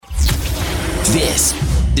This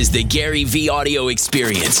is the Gary V Audio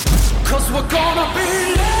Experience. 'Cause we're gonna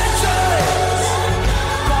be legends.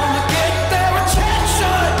 Gonna get their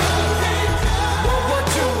attention. What we're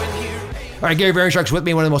doing here. All right, Gary Vaynerchuk's with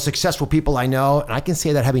me, one of the most successful people I know. And I can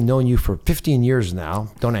say that having known you for 15 years now.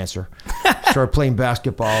 Don't answer. Started playing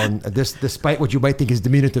basketball, and this, despite what you might think is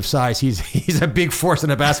diminutive size, he's a big force on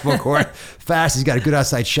the basketball court. Fast, he's got a good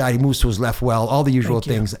outside shot. He moves to his left well. All the usual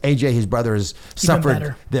things. AJ, his brother, has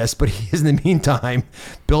suffered this, but he has, in the meantime,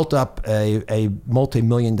 built up a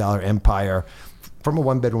multi-million-dollar empire from a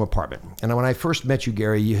one-bedroom apartment. And when I first met you,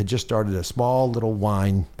 Gary, you had just started a small little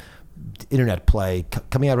wine internet play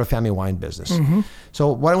coming out of a family wine business. Mm-hmm.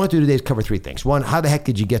 So what I want to do today is cover three things. One, how the heck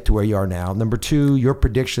did you get to where you are now? Number two, your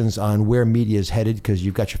predictions on where media is headed, because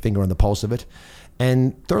you've got your finger on the pulse of it.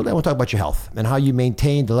 And thirdly, I want to talk about your health and how you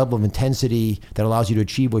maintain the level of intensity that allows you to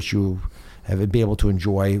achieve what you have been able to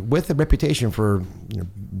enjoy, with a reputation for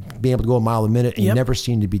being able to go a mile a minute and never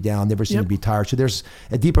seem to be down, never seem to be tired. So there's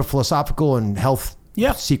a deeper philosophical and health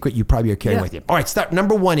secret you probably are carrying with you. All right, start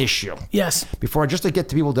number one issue. Yes. Before, just to get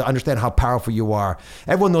to people to understand how powerful you are.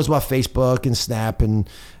 Everyone knows about Facebook and Snap and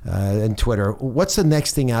Twitter. What's the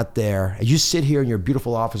next thing out there as you sit here in your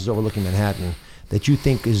beautiful office overlooking Manhattan that you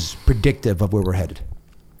think is predictive of where we're headed?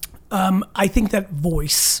 I think that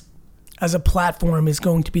voice as a platform is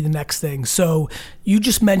going to be the next thing. So you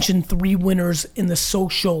just mentioned three winners in the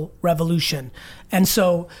social revolution. And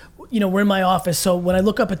so, we're in my office. So when I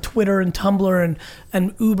look up at Twitter and Tumblr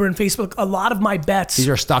and Uber and Facebook, a lot of my bets. These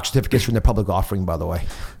are stock certificates from their public offering, by the way.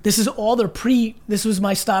 This is all this was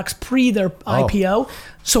my stocks pre their IPO.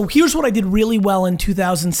 So here's what I did really well in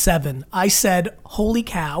 2007. I said, holy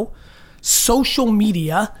cow, social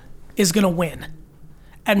media is going to win.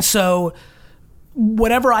 And so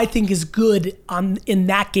whatever I think is good in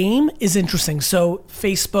that game is interesting. So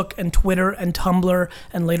Facebook and Twitter and Tumblr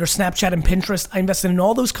and later Snapchat and Pinterest, I invested in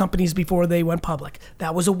all those companies before they went public.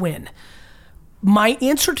 That was a win. My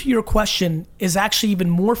answer to your question is actually even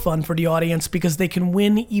more fun for the audience because they can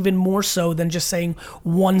win even more so than just saying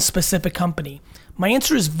one specific company. My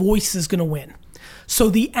answer is voice is going to win. So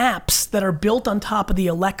the apps that are built on top of the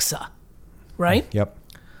Alexa, right? Yep.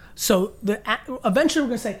 So eventually we're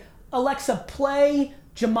going to say, Alexa, play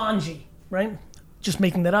Jumanji, right? Just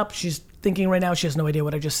making that up. She's thinking right now, she has no idea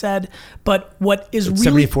what I just said. But what is it's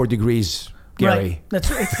really... 74 degrees, Gary. Right.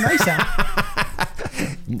 It's nice out.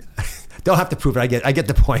 Don't have to prove it. I get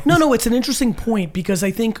the point. No, it's an interesting point because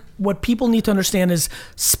I think what people need to understand is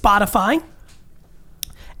Spotify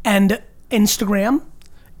and Instagram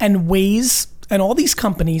and Waze and all these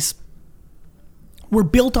companies were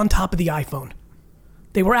built on top of the iPhone.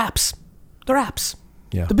 They were apps. They're apps.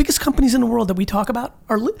 Yeah. The biggest companies in the world that we talk about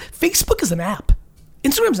are Facebook is an app.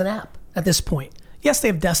 Instagram's an app at this point. Yes, they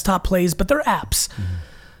have desktop plays, but they're apps. Mm-hmm.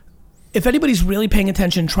 If anybody's really paying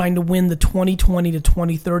attention, trying to win the 2020 to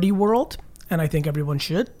 2030 world, and I think everyone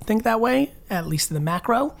should think that way, at least in the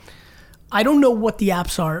macro, I don't know what the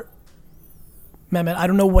apps are, Mehmet. I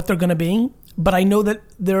don't know what they're going to be, but I know that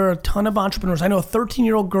there are a ton of entrepreneurs. I know a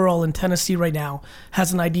 13-year-old girl in Tennessee right now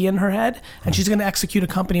has an idea in her head, and she's going to execute a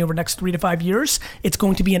company over the next 3 to 5 years. It's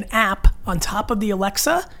going to be an app on top of the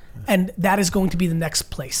Alexa, and that is going to be the next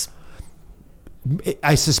place.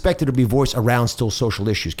 I suspect it'll be voice around still social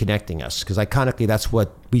issues connecting us, because iconically that's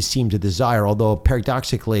what we seem to desire, although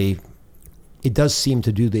paradoxically it does seem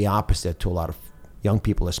to do the opposite to a lot of young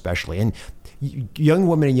people especially. And young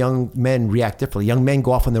women and young men react differently. Young men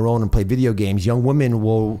go off on their own and play video games. Young women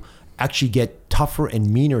will actually get tougher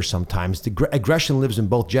and meaner sometimes. The aggression lives in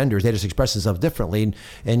both genders. They just express themselves differently.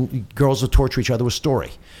 And girls will torture each other with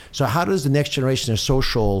story. So how does the next generation of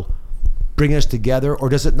social bring us together, or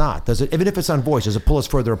does it not? Does it, even if it's on voice, does it pull us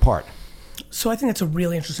further apart? So I think that's a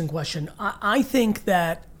really interesting question. I think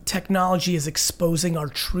that technology is exposing our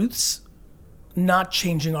truths, not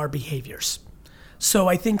changing our behaviors. So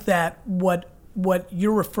I think that what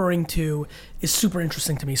you're referring to is super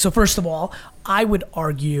interesting to me. So first of all, I would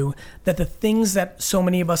argue that the things that so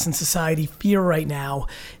many of us in society fear right now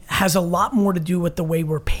has a lot more to do with the way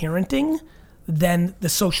we're parenting than the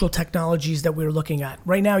social technologies that we're looking at.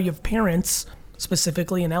 Right now, you have parents,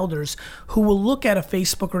 specifically and elders, who will look at a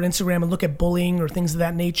Facebook or Instagram and look at bullying or things of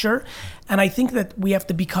that nature. And I think that we have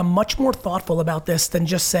to become much more thoughtful about this than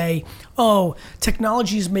just say, oh,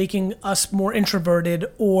 technology is making us more introverted,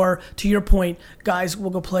 or to your point, guys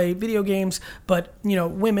will go play video games, but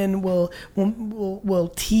women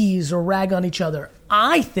will tease or rag on each other.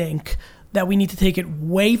 I think that we need to take it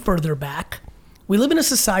way further back. We live in a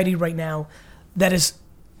society right now that is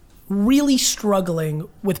really struggling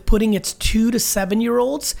with putting its 2 to 7 year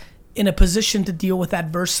olds in a position to deal with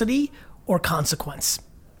adversity or consequence.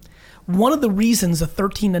 one of the reasons a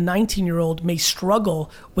 13 to 19-year-old may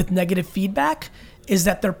struggle with negative feedback is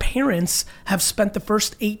that their parents have spent the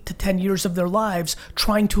first 8 to 10 years of their lives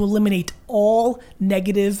trying to eliminate all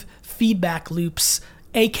negative feedback loops,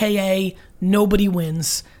 aka nobody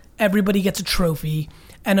wins, everybody gets a trophy,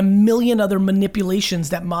 and a million other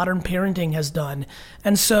manipulations that modern parenting has done.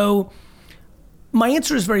 And so my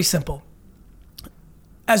answer is very simple.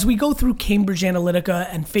 As we go through Cambridge Analytica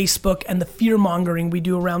and Facebook and the fear-mongering we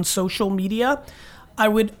do around social media, I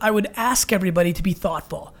would ask everybody to be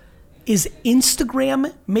thoughtful. Is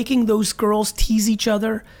Instagram making those girls tease each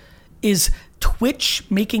other? Is Twitch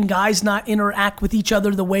making guys not interact with each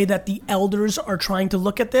other the way that the elders are trying to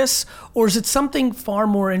look at this? Or is it something far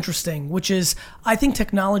more interesting, which is, I think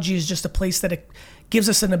technology is just a place that it gives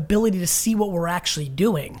us an ability to see what we're actually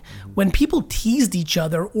doing. When people teased each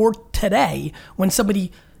other, or today, when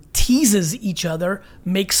somebody teases each other,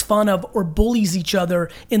 makes fun of or bullies each other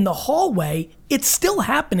in the hallway, it's still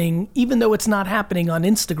happening even though it's not happening on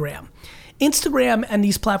Instagram. Instagram and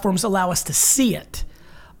these platforms allow us to see it.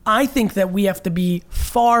 I think that we have to be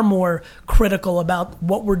far more critical about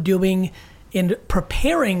what we're doing in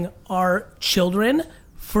preparing our children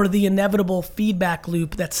for the inevitable feedback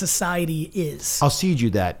loop that society is. I'll cede you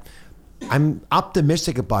that. I'm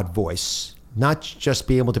optimistic about voice, not just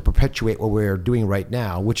being able to perpetuate what we're doing right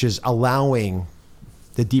now, which is allowing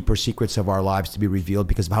the deeper secrets of our lives to be revealed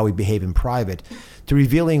because of how we behave in private, to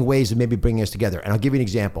revealing ways of maybe bringing us together. And I'll give you an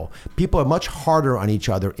example. People are much harder on each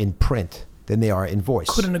other in print than they are in voice.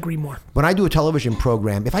 Couldn't agree more. When I do a television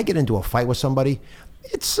program, if I get into a fight with somebody,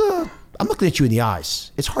 it's I'm looking at you in the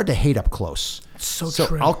eyes. It's hard to hate up close. So So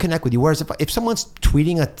true. I'll connect with you. Whereas if someone's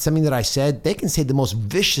tweeting something that I said, they can say the most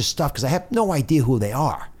vicious stuff because I have no idea who they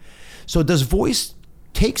are. So does voice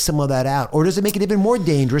take some of that out, or does it make it even more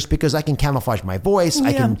dangerous because I can camouflage my voice?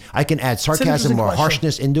 Yeah. I can add sarcasm interesting or question.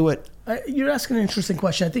 harshness into it. You're asking an interesting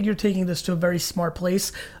question. I think you're taking this to a very smart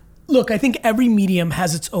place. Look, I think every medium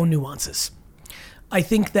has its own nuances. I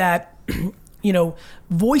think that,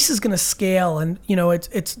 voice is going to scale, and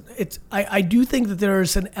I do think that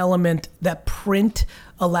there's an element that print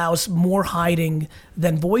allows more hiding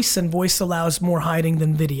than voice, and voice allows more hiding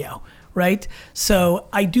than video, right? So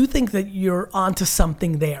I do think that you're onto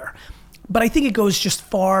something there. But I think it goes just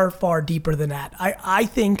far, far deeper than that. I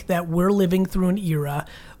think that we're living through an era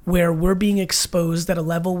where we're being exposed at a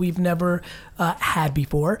level we've never had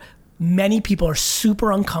before. Many people are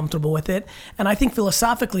super uncomfortable with it. And I think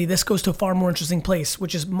philosophically, this goes to a far more interesting place,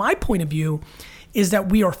 which is my point of view, is that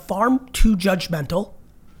we are far too judgmental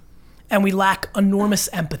and we lack enormous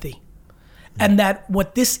empathy. And that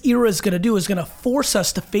what this era is going to do is going to force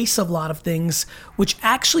us to face a lot of things, which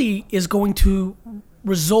actually is going to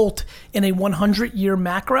result in a 100-year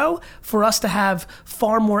macro for us to have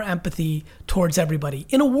far more empathy towards everybody.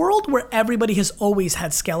 In a world where everybody has always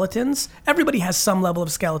had skeletons, everybody has some level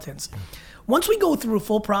of skeletons. Once we go through a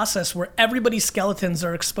full process where everybody's skeletons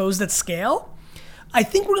are exposed at scale, I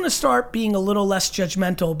think we're going to start being a little less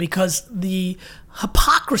judgmental because the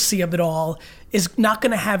hypocrisy of it all is not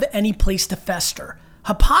going to have any place to fester.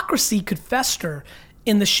 Hypocrisy could fester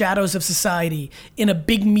in the shadows of society, in a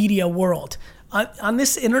big media world. On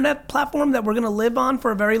this internet platform that we're going to live on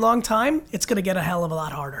for a very long time, it's going to get a hell of a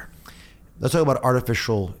lot harder. Let's talk about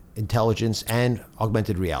artificial intelligence and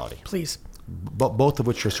augmented reality. Please. Both of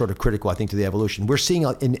which are sort of critical, I think, to the evolution. We're seeing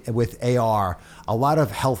with AR a lot of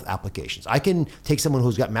health applications. I can take someone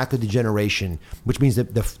who's got macular degeneration, which means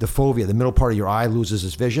that the fovea, the middle part of your eye, loses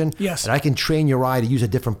its vision. Yes. And I can train your eye to use a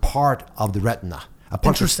different part of the retina, a part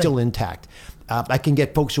that's Interesting. still intact. I can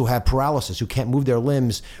get folks who have paralysis, who can't move their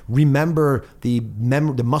limbs, remember the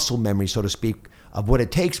muscle memory, so to speak, of what it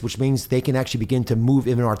takes, which means they can actually begin to move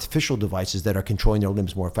even artificial devices that are controlling their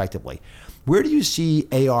limbs more effectively. Where do you see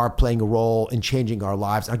AR playing a role in changing our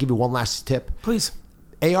lives? I'll give you one last tip. Please.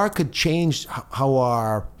 AR could change how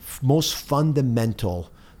our most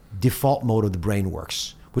fundamental default mode of the brain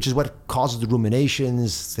works, which is what causes the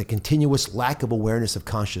ruminations, the continuous lack of awareness of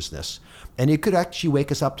consciousness. And it could actually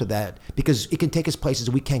wake us up to that because it can take us places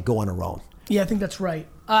we can't go on our own. Yeah, I think that's right.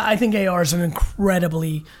 I think AR is an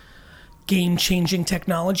incredibly game-changing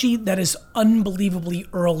technology that is unbelievably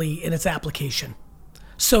early in its application.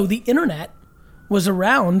 So the internet was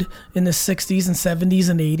around in the 60s and 70s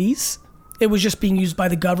and 80s. It was just being used by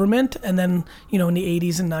the government, and then, in the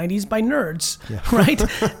 80s and 90s by nerds, right?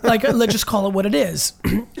 Like, let's just call it what it is.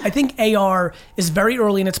 I think AR is very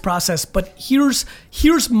early in its process, but here's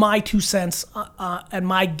my 2 cents and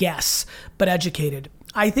my guess, but educated.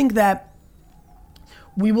 I think that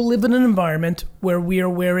we will live in an environment where we are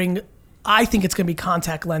wearing I think it's going to be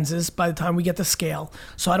contact lenses by the time we get to scale.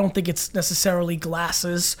 So I don't think it's necessarily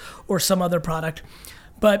glasses or some other product.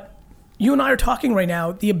 But you and I are talking right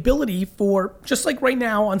now, the ability for, just like right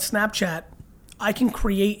now on Snapchat, I can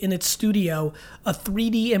create in its studio a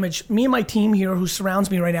 3D image. Me and my team here who surrounds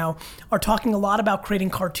me right now are talking a lot about creating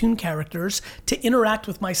cartoon characters to interact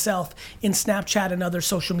with myself in Snapchat and other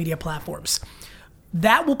social media platforms.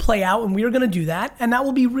 That will play out, and we are going to do that, and that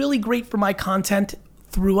will be really great for my content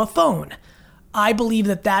through a phone. I believe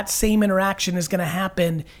that that same interaction is going to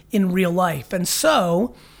happen in real life. And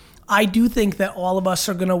so I do think that all of us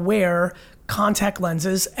are going to wear contact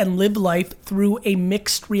lenses and live life through a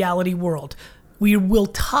mixed reality world. We will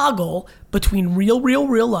toggle between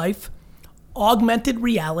real life, augmented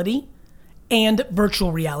reality, and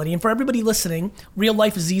virtual reality. And for everybody listening, real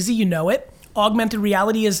life is easy, you know it. Augmented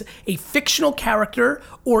reality is a fictional character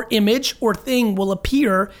or image or thing will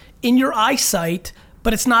appear in your eyesight,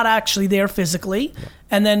 but it's not actually there physically.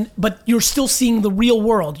 Yeah. But you're still seeing the real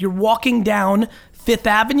world. You're walking down Fifth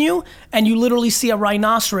Avenue and you literally see a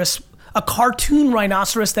rhinoceros, a cartoon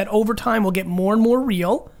rhinoceros that over time will get more and more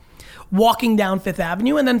real, walking down Fifth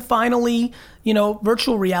Avenue. And then finally,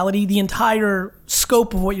 virtual reality, the entire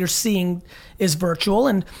scope of what you're seeing is virtual.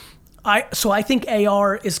 And so I think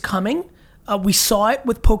AR is coming. We saw it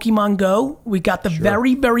with Pokemon Go. We got the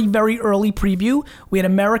very, very, very early preview. We had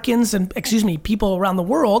Americans and, people around the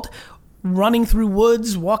world running through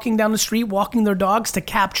woods, walking down the street, walking their dogs to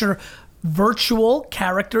capture virtual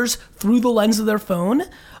characters through the lens of their phone.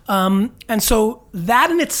 And so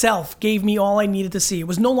that in itself gave me all I needed to see. It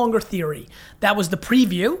was no longer theory. That was the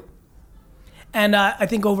preview. And I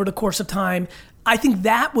think over the course of time, I think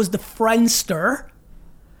that was the Friendster.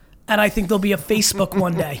 And I think there'll be a Facebook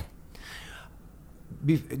one day.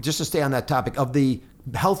 Just to stay on that topic, of the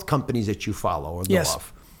health companies that you follow or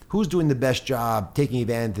love, who's doing the best job taking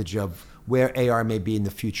advantage of where AR may be in the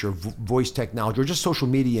future, voice technology, or just social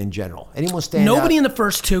media in general? Anyone stand out? Nobody in the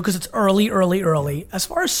first two, because it's early. As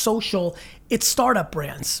far as social, it's startup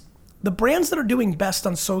brands. The brands that are doing best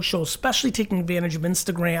on social, especially taking advantage of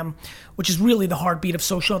Instagram, which is really the heartbeat of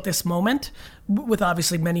social at this moment, with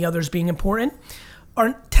obviously many others being important,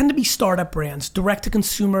 tend to be startup brands,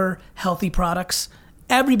 direct-to-consumer, healthy products.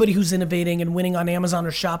 Everybody who's innovating and winning on Amazon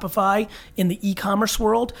or Shopify in the e-commerce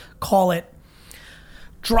world, call it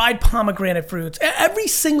dried pomegranate fruits. Every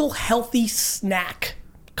single healthy snack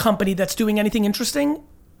company that's doing anything interesting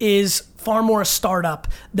is far more a startup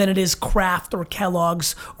than it is Kraft or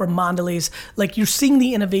Kellogg's or Mondelez. Like, you're seeing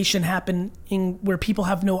the innovation happen where people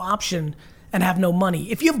have no option and have no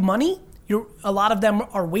money. If you have money, a lot of them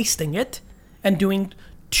are wasting it and doing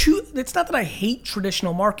it's not that I hate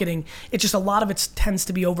traditional marketing, it's just a lot of it tends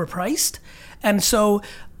to be overpriced. And so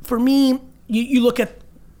for me, you look at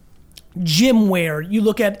gym wear, you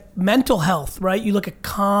look at mental health, right? You look at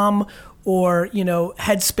Calm or,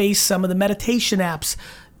 Headspace, some of the meditation apps.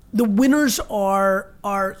 The winners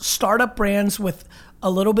are startup brands with a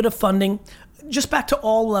little bit of funding. Just back to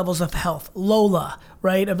all levels of health. Lola,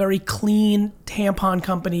 right? A very clean tampon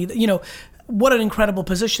company. What an incredible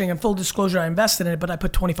positioning. And full disclosure, I invested in it, but I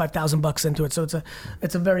put $25,000 into it. So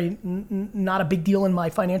it's a very not a big deal in my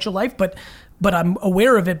financial life, but I'm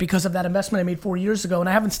aware of it because of that investment I made 4 years ago, and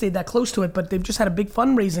I haven't stayed that close to it. But they've just had a big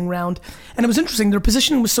fundraising round, and it was interesting. Their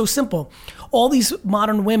positioning was so simple. All these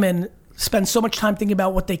modern women spend so much time thinking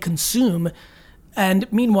about what they consume,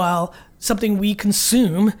 and meanwhile, something we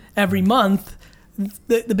consume every month,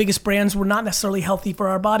 the biggest brands were not necessarily healthy for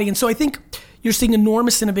our body. And so I think you're seeing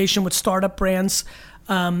enormous innovation with startup brands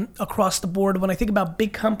across the board. When I think about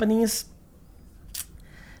big companies,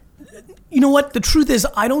 you know what? The truth is,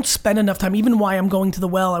 I don't spend enough time, even while I'm going to the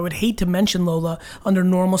well. I would hate to mention Lola under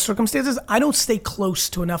normal circumstances. I don't stay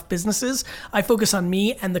close to enough businesses. I focus on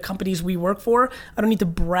me and the companies we work for. I don't need to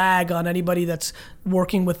brag on anybody that's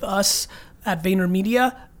working with us at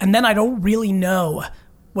VaynerMedia. And then I don't really know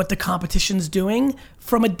what the competition's doing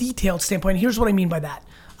from a detailed standpoint. Here's what I mean by that.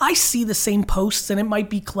 I see the same posts and it might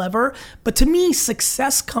be clever, but to me,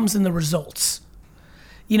 success comes in the results.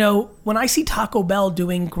 When I see Taco Bell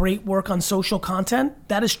doing great work on social content,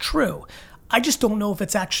 that is true. I just don't know if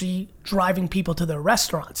it's actually driving people to their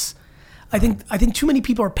restaurants. I think too many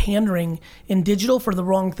people are pandering in digital for the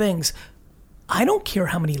wrong things. I don't care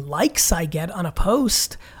how many likes I get on a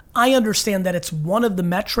post. I understand that it's one of the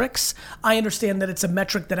metrics. I understand that it's a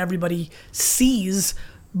metric that everybody sees,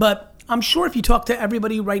 but I'm sure if you talk to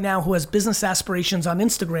everybody right now who has business aspirations on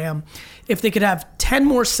Instagram, if they could have 10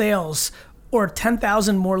 more sales or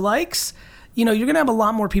 10,000 more likes, you're going to have a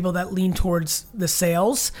lot more people that lean towards the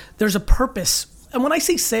sales. There's a purpose. And when I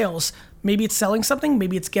say sales, Maybe it's selling something.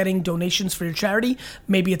 Maybe it's getting donations for your charity.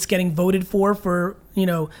 Maybe it's getting voted for,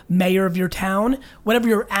 mayor of your town. Whatever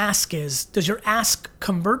your ask is, does your ask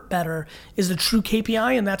convert better is the true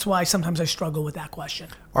KPI? And that's why sometimes I struggle with that question.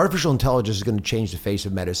 Artificial intelligence is going to change the face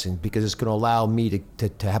of medicine because it's going to allow me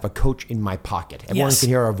to have a coach in my pocket. Everyone Yes. can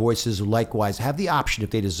hear our voices, likewise, have the option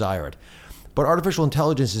if they desire it. But artificial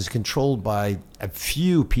intelligence is controlled by a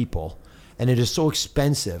few people, and it is so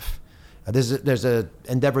expensive. There's a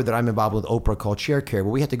endeavor that I'm involved with Oprah called ShareCare,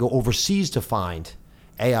 where we have to go overseas to find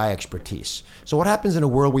AI expertise. So what happens in a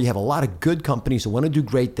world where you have a lot of good companies who want to do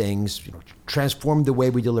great things, transform the way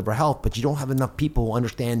we deliver health, but you don't have enough people who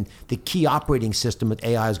understand the key operating system that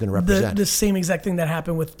AI is going to represent? The same exact thing that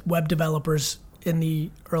happened with web developers in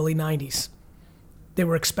the early 90s. They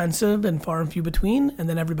were expensive and far and few between, and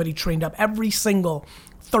then everybody trained up. Every single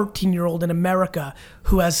 13-year-old in America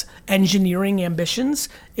who has engineering ambitions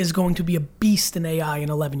is going to be a beast in AI in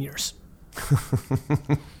 11 years.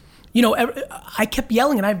 I kept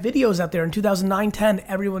yelling, and I have videos out there in 2009, 10.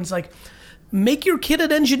 Everyone's like, make your kid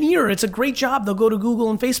an engineer. It's a great job. They'll go to Google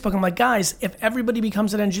and Facebook. I'm like, guys, if everybody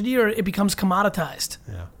becomes an engineer, it becomes commoditized.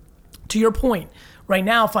 Yeah. To your point, right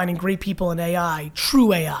now, finding great people in AI,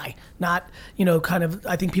 true AI, not,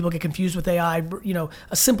 I think people get confused with AI,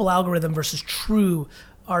 a simple algorithm versus true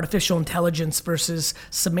artificial intelligence versus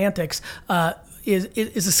semantics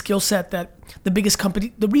is a skill set that the biggest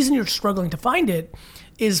company, the reason you're struggling to find it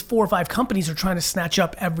is 4 or 5 companies are trying to snatch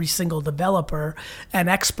up every single developer and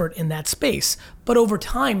expert in that space. But over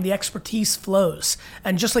time, the expertise flows.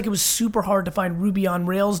 And just like it was super hard to find Ruby on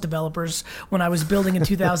Rails developers when I was building in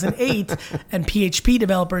 2008 and PHP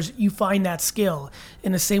developers, you find that skill.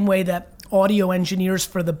 In the same way that audio engineers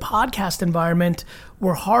for the podcast environment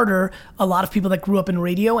were harder. A lot of people that grew up in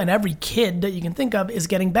radio, and every kid that you can think of is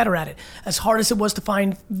getting better at it. As hard as it was to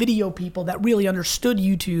find video people that really understood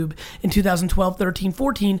YouTube in 2012, 13,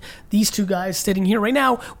 14, these two guys sitting here right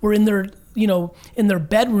now were in their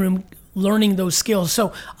bedroom learning those skills.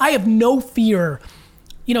 So I have no fear.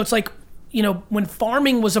 It's like, when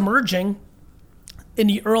farming was emerging in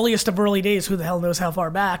the earliest of early days, who the hell knows how far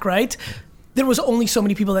back, right? There was only so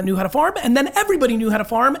many people that knew how to farm, and then everybody knew how to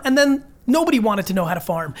farm, and then nobody wanted to know how to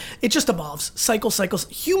farm. It just evolves. Cycles.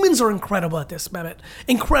 Humans are incredible at this, Mehmet.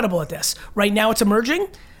 Incredible at this. Right now it's emerging,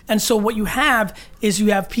 and so what you have is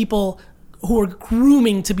people who are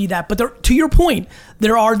grooming to be that. But to your point,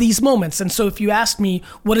 there are these moments. And so if you ask me,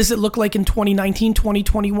 what does it look like in 2019,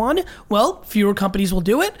 2021? Well, fewer companies will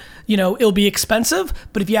do it. It'll be expensive.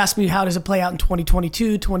 But if you ask me, how does it play out in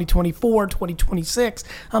 2022, 2024, 2026?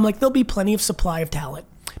 I'm like, there'll be plenty of supply of talent.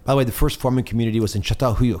 By the way, the first farming community was in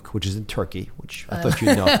Çatalhöyük, which is in Turkey, which I thought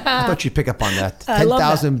you'd know. I thought you'd pick up on that.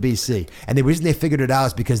 10,000 BC. And the reason they figured it out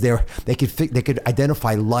is because they could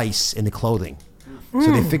identify lice in the clothing. So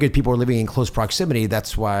they figured people were living in close proximity.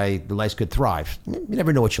 That's why the lice could thrive. You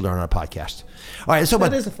never know what you learn on a podcast. All right, let's talk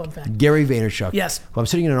about is a fun fact. Gary Vaynerchuk. Yes. Well, I'm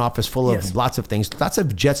sitting in an office full of Yes. lots of things, lots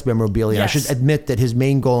of Jets memorabilia. Yes. I should admit that his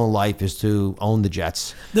main goal in life is to own the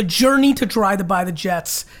Jets. The journey to try to buy the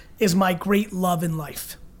Jets is my great love in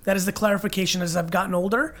life. That is the clarification as I've gotten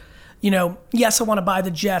older. Yes, I want to buy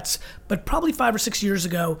the Jets, but probably 5 or 6 years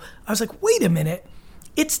ago, I was like, wait a minute,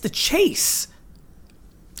 it's the chase.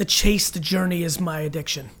 The journey is my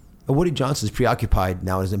addiction. Woody Johnson's preoccupied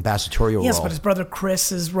now in his ambassadorial Yes, role. but his brother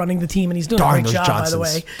Chris is running the team, and he's doing Darn a great those job, Johnsons. by the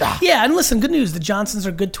way. Ah. Yeah, and listen, good news. The Johnsons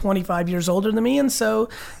are good 25 years older than me, and so,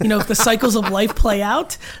 if the cycles of life play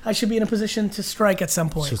out, I should be in a position to strike at some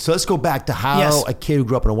point. So let's go back to how Yes. a kid who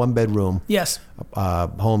grew up in a one-bedroom Yes.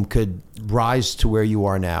 home could rise to where you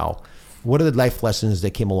are now. What are the life lessons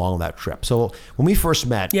that came along that trip? So when we first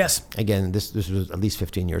met, Yes. again, this was at least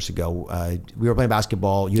 15 years ago, we were playing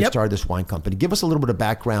basketball. You had Yep. started this wine company. Give us a little bit of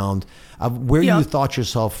background of where Yeah. you thought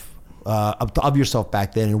yourself, of yourself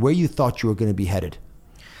back then, and where you thought you were going to be headed.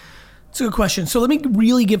 It's a good question. So let me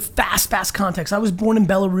really give fast context. I was born in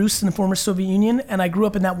Belarus in the former Soviet Union, and I grew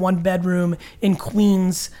up in that one bedroom in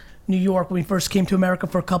Queens, New York, when we first came to America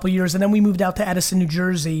for a couple of years. And then we moved out to Edison, New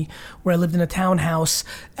Jersey, where I lived in a townhouse.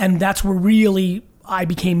 And that's where really I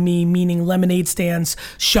became me, meaning lemonade stands,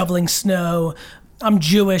 shoveling snow. I'm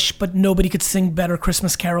Jewish, but nobody could sing better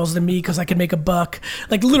Christmas carols than me because I could make a buck.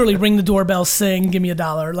 Like literally ring the doorbell, sing, give me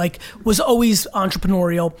 $1. Like was always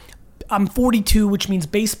entrepreneurial. I'm 42, which means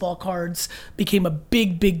baseball cards became a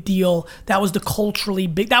big deal. That was the culturally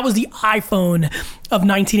big, that was the iPhone of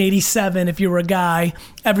 1987. If you were a guy,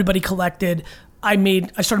 everybody collected. I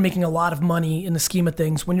started making a lot of money in the scheme of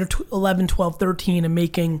things. When you're 11, 12, 13 and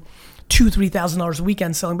making $2,000-$3,000 a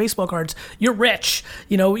weekend selling baseball cards, you're rich,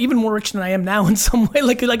 even more rich than I am now in some way.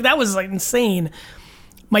 Like that was like insane.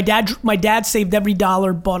 My dad saved every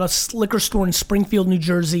dollar, bought a liquor store in Springfield, New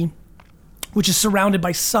Jersey, which is surrounded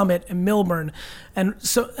by Summit and Millburn and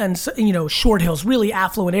Short Hills, really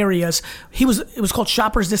affluent areas. It was called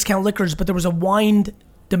Shoppers Discount Liquors, but there was a wine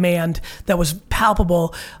demand that was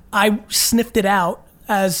palpable. I sniffed it out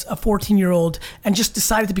as a 14-year-old and just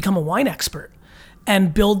decided to become a wine expert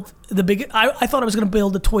and build I thought I was going to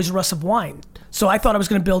build the Toys R Us of wine. So I thought I was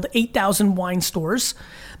going to build 8,000 wine stores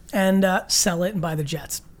and sell it and buy the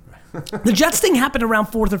Jets. The Jets thing happened around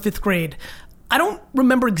 4th or 5th grade. I don't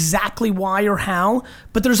remember exactly why or how,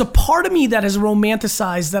 but there's a part of me that has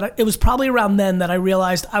romanticized that it was probably around then that I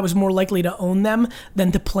realized I was more likely to own them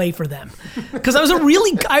than to play for them. Because I was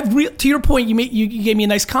to your point, you gave me a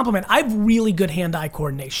nice compliment. I have really good hand-eye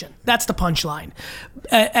coordination. That's the punchline.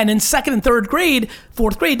 And in 2nd and 3rd grade,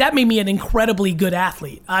 4th grade, that made me an incredibly good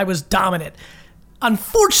athlete. I was dominant.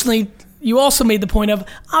 Unfortunately, you also made the point of,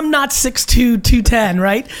 I'm not 6'2", 210,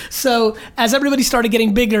 right? So as everybody started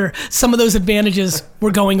getting bigger, some of those advantages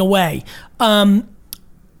were going away.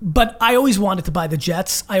 But I always wanted to buy the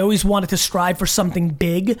Jets. I always wanted to strive for something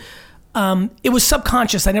big. It was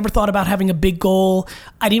subconscious. I never thought about having a big goal.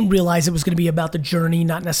 I didn't realize it was going to be about the journey,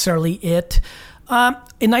 not necessarily it.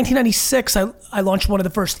 In 1996, I launched one of the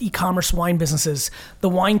first e-commerce wine businesses. The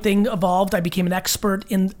wine thing evolved. I became an expert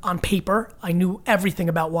on paper. I knew everything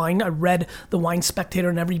about wine. I read the Wine Spectator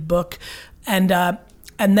in every book. And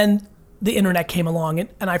then the internet came along,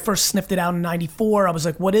 and I first sniffed it out in 94. I was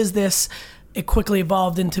like, what is this? It quickly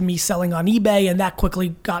evolved into me selling on eBay, and that quickly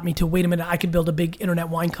got me to, wait a minute, I could build a big internet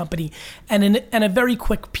wine company. And in a very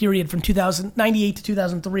quick period from 1998 to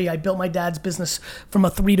 2003, I built my dad's business from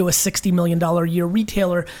a $3 to a $60 million a year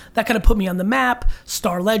retailer. That kind of put me on the map,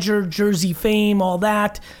 Star Ledger, Jersey Fame, all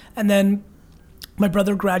that. And then my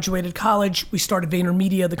brother graduated college. We started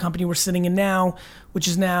VaynerMedia, the company we're sitting in now, which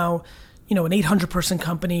is now, an 800-person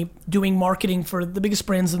company doing marketing for the biggest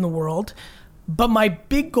brands in the world. But my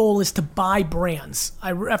big goal is to buy brands.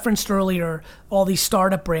 I referenced earlier all these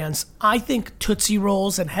startup brands. I think Tootsie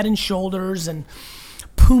Rolls and Head & Shoulders and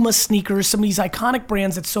Puma sneakers, some of these iconic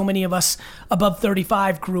brands that so many of us above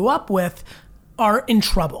 35 grew up with, are in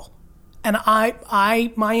trouble. And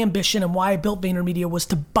my ambition and why I built VaynerMedia was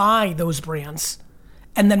to buy those brands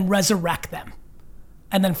and then resurrect them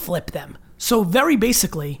and then flip them. So very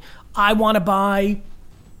basically, I want to buy,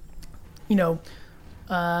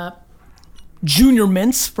 Junior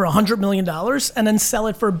Mints for $100 million and then sell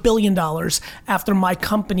it for $1 billion after my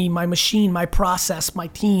company, my machine, my process, my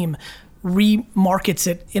team remarkets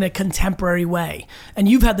it in a contemporary way. And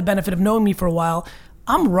you've had the benefit of knowing me for a while.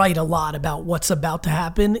 I'm right a lot about what's about to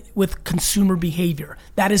happen with consumer behavior.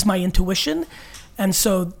 That is my intuition. And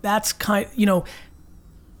so that's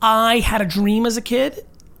I had a dream as a kid.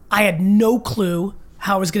 I had no clue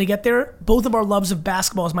how I was going to get there. Both of our loves of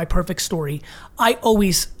basketball is my perfect story. I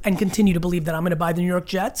always and continue to believe that I'm going to buy the New York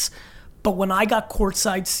Jets. But when I got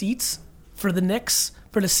courtside seats for the Knicks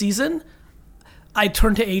for the season, I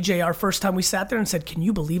turned to AJ our first time we sat there and said, can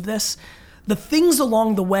you believe this? The things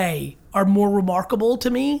along the way are more remarkable to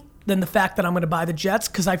me than the fact that I'm going to buy the Jets,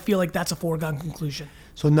 because I feel like that's a foregone conclusion.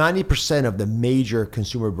 So 90% of the major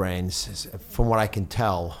consumer brands, from what I can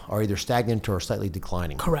tell, are either stagnant or slightly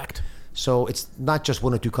declining. Correct. So it's not just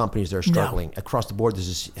one or two companies that are struggling. No. Across the board, this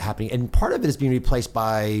is happening. And part of it is being replaced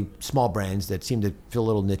by small brands that seem to feel a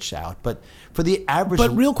little niched out. But for the average...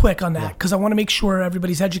 But real quick on that, because I want to make sure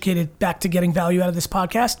everybody's educated back to getting value out of this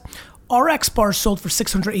podcast. RX bars sold for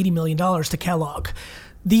 $680 million to Kellogg.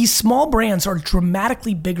 These small brands are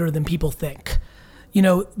dramatically bigger than people think.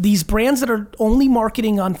 These brands that are only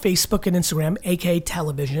marketing on Facebook and Instagram, aka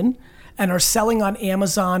television, and are selling on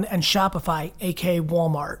Amazon and Shopify, aka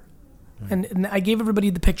Walmart. And I gave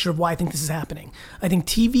everybody the picture of why I think this is happening. I think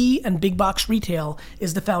TV and big box retail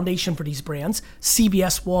is the foundation for these brands.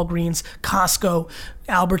 CVS, Walgreens, Costco,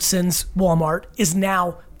 Albertsons, Walmart is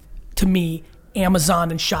now, to me,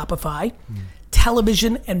 Amazon and Shopify.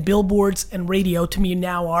 Television and billboards and radio, to me,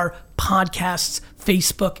 now are podcasts,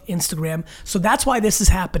 Facebook, Instagram. So that's why this is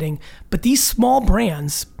happening. But these small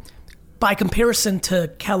brands, by comparison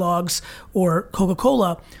to Kellogg's or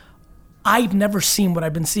Coca-Cola, I've never seen what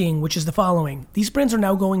I've been seeing, which is the following. These brands are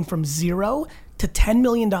now going from 0 to $10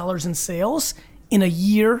 million in sales in a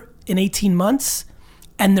year, in 18 months,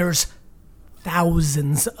 and there's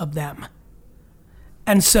thousands of them.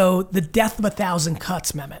 And so the death of 1,000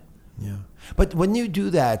 cuts, Mehmet. Yeah. But when you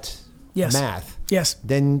do that math,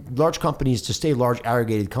 then large companies, to stay large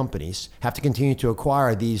aggregated companies, have to continue to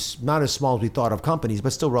acquire these not as small as we thought of companies,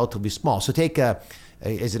 but still relatively small. So take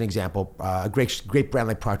as an example, a great brand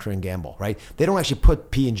like Procter & Gamble, right? They don't actually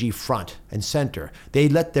put P&G front and center. They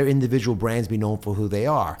let their individual brands be known for who they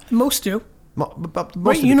are. Most do. But most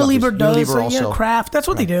Right, of the Unilever companies- does, also, Kraft, that's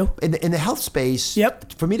what they do. In the health space,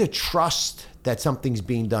 Yep. for me to trust that something's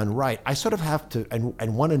being done right, I sort of have to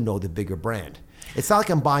and want to know the bigger brand. It's not like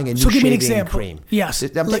I'm buying a new So give me an shaving example. cream. Yes.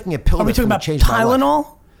 I'm taking a pill Are we that's talking going about to change my life.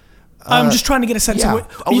 Tylenol? I'm just trying to get a sense yeah, of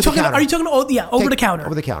what. over the counter. Are you talking? Oh, yeah, over the counter.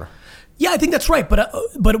 Over the counter. Yeah, I think that's right.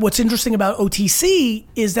 But what's interesting about OTC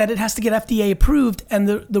is that it has to get FDA approved, and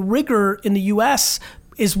the rigor in the U.S.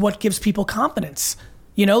 is what gives people confidence.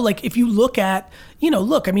 You know, like if you look at,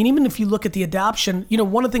 even if you look at the adoption,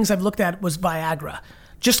 one of the things I've looked at was Viagra.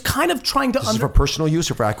 Just kind of trying to This is for personal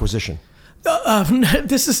use or for acquisition?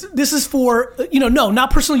 this is for no,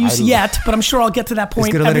 not personal use yet, but I'm sure I'll get to that point.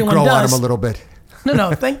 It's going to let it Everyone grow on does. him a little bit.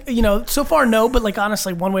 No, so far no, but like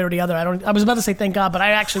honestly, one way or the other, I was about to say thank God, but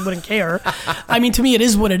I actually wouldn't care. I mean, to me, it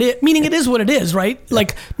is what it is. Meaning, it is what it is, right?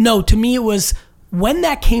 Like, no, to me, it was when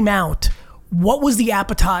that came out. What was the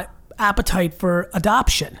appetite for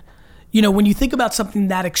adoption? When you think about something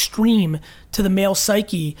that extreme to the male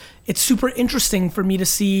psyche, it's super interesting for me to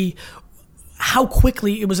see how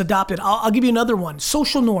quickly it was adopted. I'll give you another one: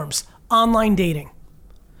 social norms, online dating.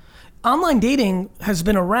 Online dating has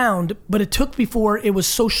been around, but it took before it was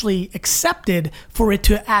socially accepted for it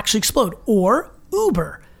to actually explode. Or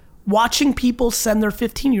Uber. Watching people send their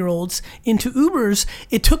 15-year-olds into Ubers,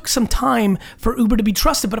 it took some time for Uber to be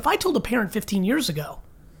trusted. But if I told a parent 15 years ago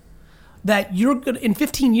that in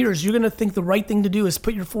 15 years, you're going to think the right thing to do is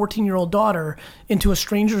put your 14-year-old daughter into a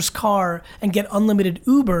stranger's car and get unlimited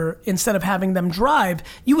Uber instead of having them drive,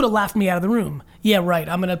 you would have laughed me out of the room. Yeah, right,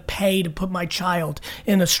 I'm going to pay to put my child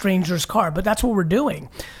in a stranger's car, but that's what we're doing.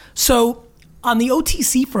 So on the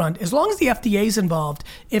OTC front, as long as the FDA is involved,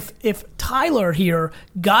 if Tyler here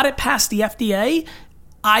got it past the FDA,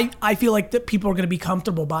 I feel like that people are going to be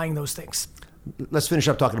comfortable buying those things. Let's finish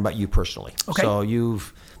up talking about you personally. Okay. So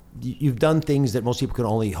you've done things that most people can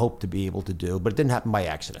only hope to be able to do, but it didn't happen by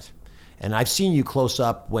accident. And I've seen you close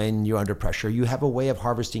up when you're under pressure. You have a way of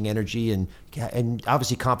harvesting energy, and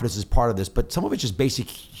obviously confidence is part of this, but some of it's just basic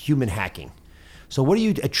human hacking. So what do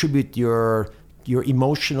you attribute your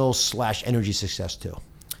emotional / energy success to?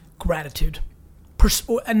 Gratitude.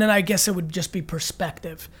 And then I guess it would just be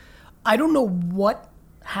perspective. I don't know what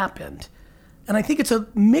happened. And I think it's a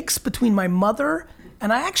mix between my mother,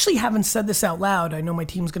 and I actually haven't said this out loud. I know my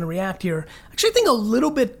team's going to react here. I actually think a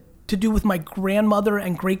little bit to do with my grandmother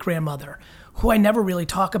and great-grandmother, who I never really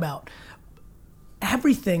talk about.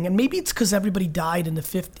 Everything, and maybe it's because everybody died in their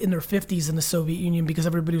 50s in the Soviet Union because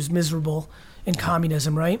everybody was miserable in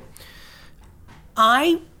communism, right?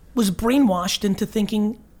 I was brainwashed into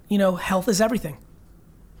thinking, health is everything.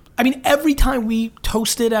 I mean, every time we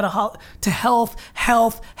toasted to health,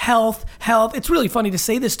 it's really funny to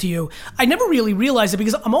say this to you. I never really realized it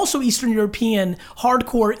because I'm also Eastern European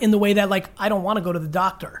hardcore in the way that, like, I don't want to go to the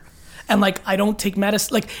doctor. And, like, I don't take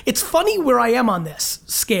medicine. Like, it's funny where I am on this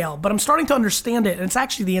scale, but I'm starting to understand it, and it's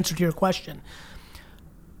actually the answer to your question.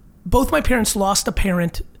 Both my parents lost a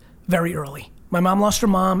parent very early. My mom lost her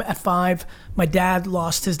mom at 5. My dad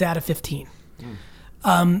lost his dad at 15.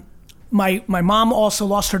 My mom also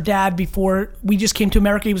lost her dad before we just came to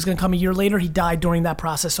America. He was going to come a year later. He died during that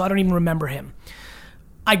process, so I don't even remember him.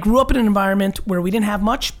 I grew up in an environment where we didn't have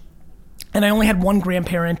much, and I only had one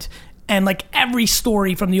grandparent, and like every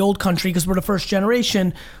story from the old country, because we're the first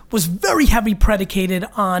generation, was very heavy predicated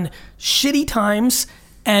on shitty times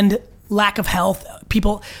and lack of health.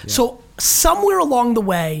 People. Yeah. So somewhere along the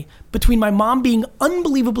way, between my mom being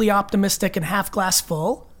unbelievably optimistic and half glass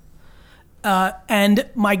full, and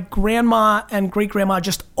my grandma and great-grandma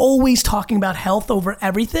just always talking about health over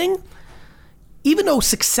everything, even though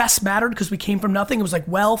success mattered because we came from nothing, it was like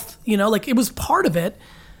wealth, like it was part of it.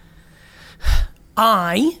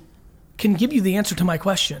 I can give you the answer to my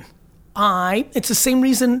question. It's the same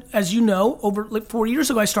reason, as you know, over like 4 years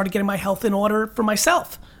ago, I started getting my health in order for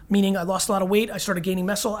myself, meaning I lost a lot of weight, I started gaining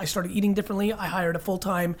muscle, I started eating differently, I hired a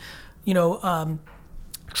full-time,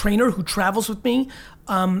 trainer who travels with me.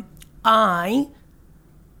 I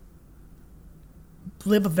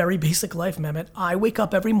live a very basic life, Mehmet. I wake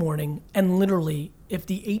up every morning and literally, if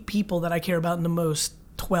the 8 people that I care about the most,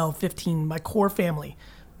 12, 15, my core family,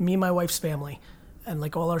 me and my wife's family, and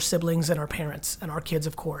like all our siblings and our parents and our kids,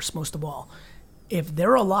 of course, most of all, if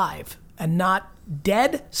they're alive and not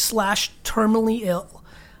dead / terminally ill,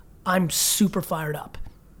 I'm super fired up.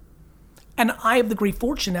 And I have the great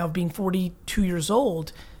fortune now of being 42 years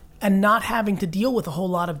old and not having to deal with a whole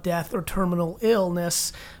lot of death or terminal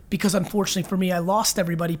illness because unfortunately for me, I lost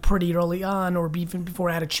everybody pretty early on or even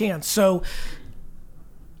before I had a chance. So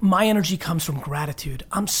my energy comes from gratitude.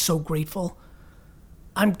 I'm so grateful.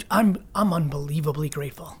 I'm unbelievably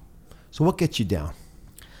grateful. So what gets you down?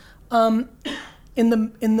 In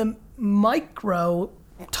the micro,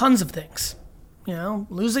 tons of things. You know,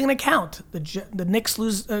 losing an account. The Knicks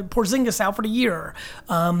lose Porzingis out for the year.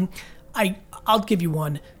 I'll give you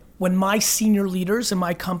one. When my senior leaders in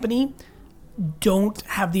my company don't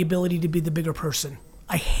have the ability to be the bigger person.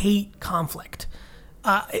 I hate conflict.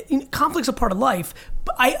 Conflict's a part of life,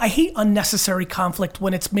 but I hate unnecessary conflict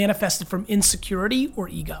when it's manifested from insecurity or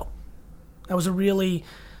ego. That was a really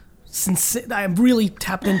sincere, I'm really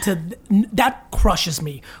tapped into, that crushes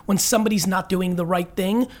me when somebody's not doing the right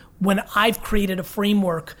thing, when I've created a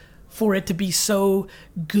framework for it to be so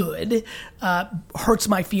good, hurts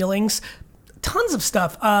my feelings. Tons of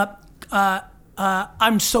stuff.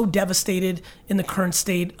 I'm so devastated in the current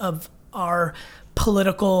state of our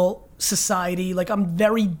political society. Like, I'm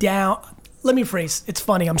very down. Let me rephrase. It's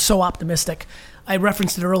funny. I'm so optimistic. I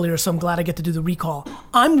referenced it earlier, so I'm glad I get to do the recall.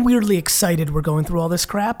 I'm weirdly excited we're going through all this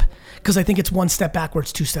crap because I think it's one step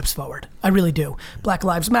backwards, two steps forward. I really do. Black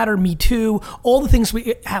Lives Matter, Me Too, all the things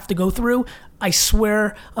we have to go through. I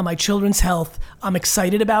swear on my children's health, I'm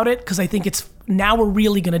excited about it because I think it's now we're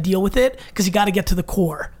really going to deal with it because you got to get to the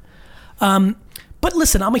core. But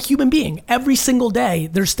listen, I'm a human being. Every single day,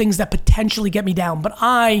 there's things that potentially get me down. But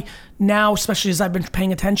I now, especially as I've been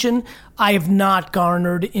paying attention, I have not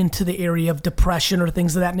garnered into the area of depression or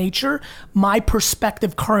things of that nature. My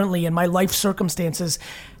perspective currently and my life circumstances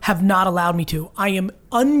have not allowed me to. I am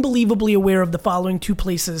unbelievably aware of the following two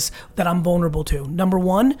places that I'm vulnerable to. Number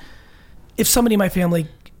one, if somebody in my family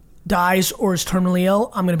dies or is terminally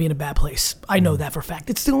ill, I'm going to be in a bad place. I know that for a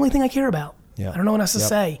fact. It's the only thing I care about. Yeah. I don't know what else to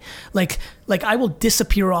say. Like I will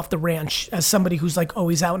disappear off the ranch as somebody who's like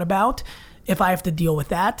always out and about if I have to deal with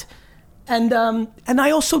that. And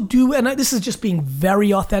I also do, and this is just being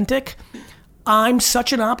very authentic, I'm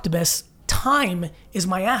such an optimist. Time is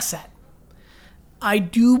my asset. I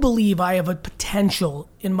do believe I have a potential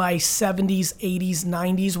in my 70s, 80s,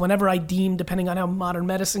 90s, whenever I deem, depending on how modern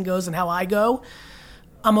medicine goes and how I go.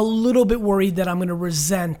 I'm a little bit worried that I'm going to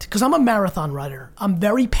resent, because I'm a marathon runner. I'm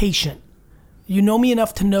very patient. You know me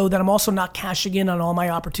enough to know that I'm also not cashing in on all my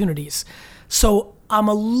opportunities. So I'm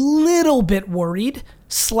a little bit worried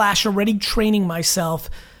 / already training myself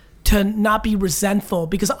to not be resentful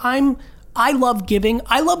because I love giving.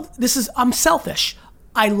 I'm selfish.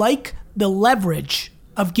 I like the leverage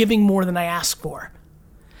of giving more than I ask for,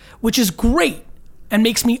 which is great and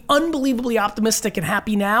makes me unbelievably optimistic and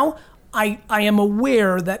happy now. I am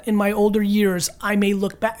aware that in my older years, I may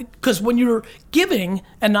look back, because when you're giving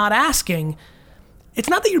and not asking, it's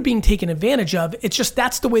not that you're being taken advantage of, it's just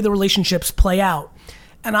that's the way the relationships play out.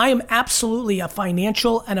 And I am absolutely a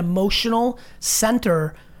financial and emotional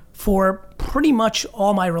center for pretty much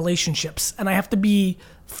all my relationships. And I have to be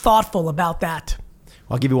thoughtful about that.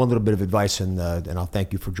 I'll give you one little bit of advice, and I'll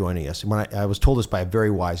thank you for joining us. When I was told this by a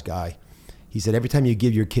very wise guy, he said, every time you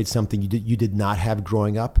give your kids something you did not have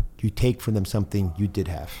growing up, you take from them something you did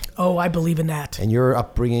have. Oh, I believe in that. And your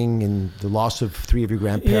upbringing and the loss of 3 of your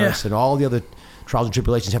grandparents and all the other trials and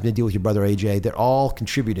tribulations having to deal with your brother AJ, they're all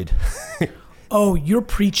contributed. Oh, you're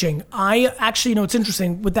preaching. I actually, it's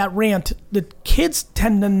interesting with that rant, the kids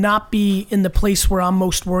tend to not be in the place where I'm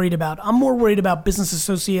most worried about. I'm more worried about business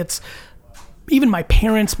associates, even my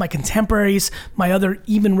parents, my contemporaries, my other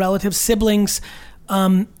even relatives, siblings.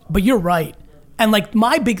 But you're right. And like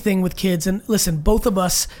my big thing with kids, and listen, both of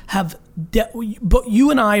us have, you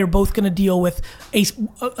and I are both going to deal with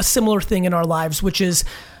a similar thing in our lives, which is,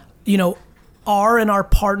 our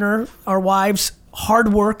partner, our wives,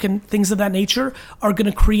 hard work and things of that nature are going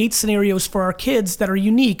to create scenarios for our kids that are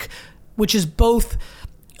unique, which is both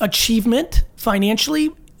achievement financially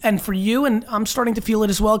and for you, and I'm starting to feel it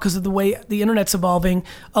as well because of the way the internet's evolving,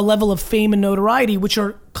 a level of fame and notoriety, which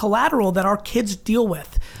are collateral that our kids deal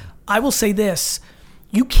with. I will say this,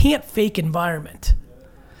 you can't fake environment.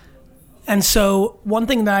 And so one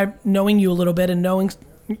thing that I'm knowing you a little bit and knowing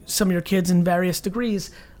some of your kids in various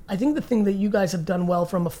degrees, I think the thing that you guys have done well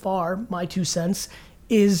from afar, my 2 cents,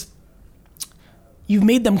 is you've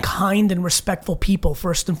made them kind and respectful people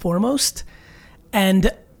first and foremost.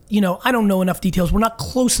 And, I don't know enough details. We're not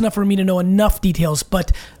close enough for me to know enough details,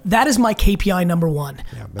 but that is my KPI number one.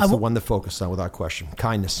 Yeah, that's the one to focus on without question.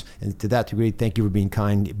 Kindness. And to that degree, thank you for being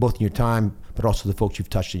kind, both in your time, but also the folks you've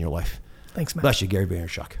touched in your life. Thanks, man. Bless you, Gary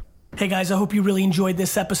Vaynerchuk. Hey guys, I hope you really enjoyed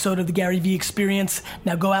this episode of the Gary V Experience.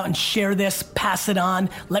 Now go out and share this, pass it on,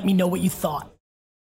 let me know what you thought.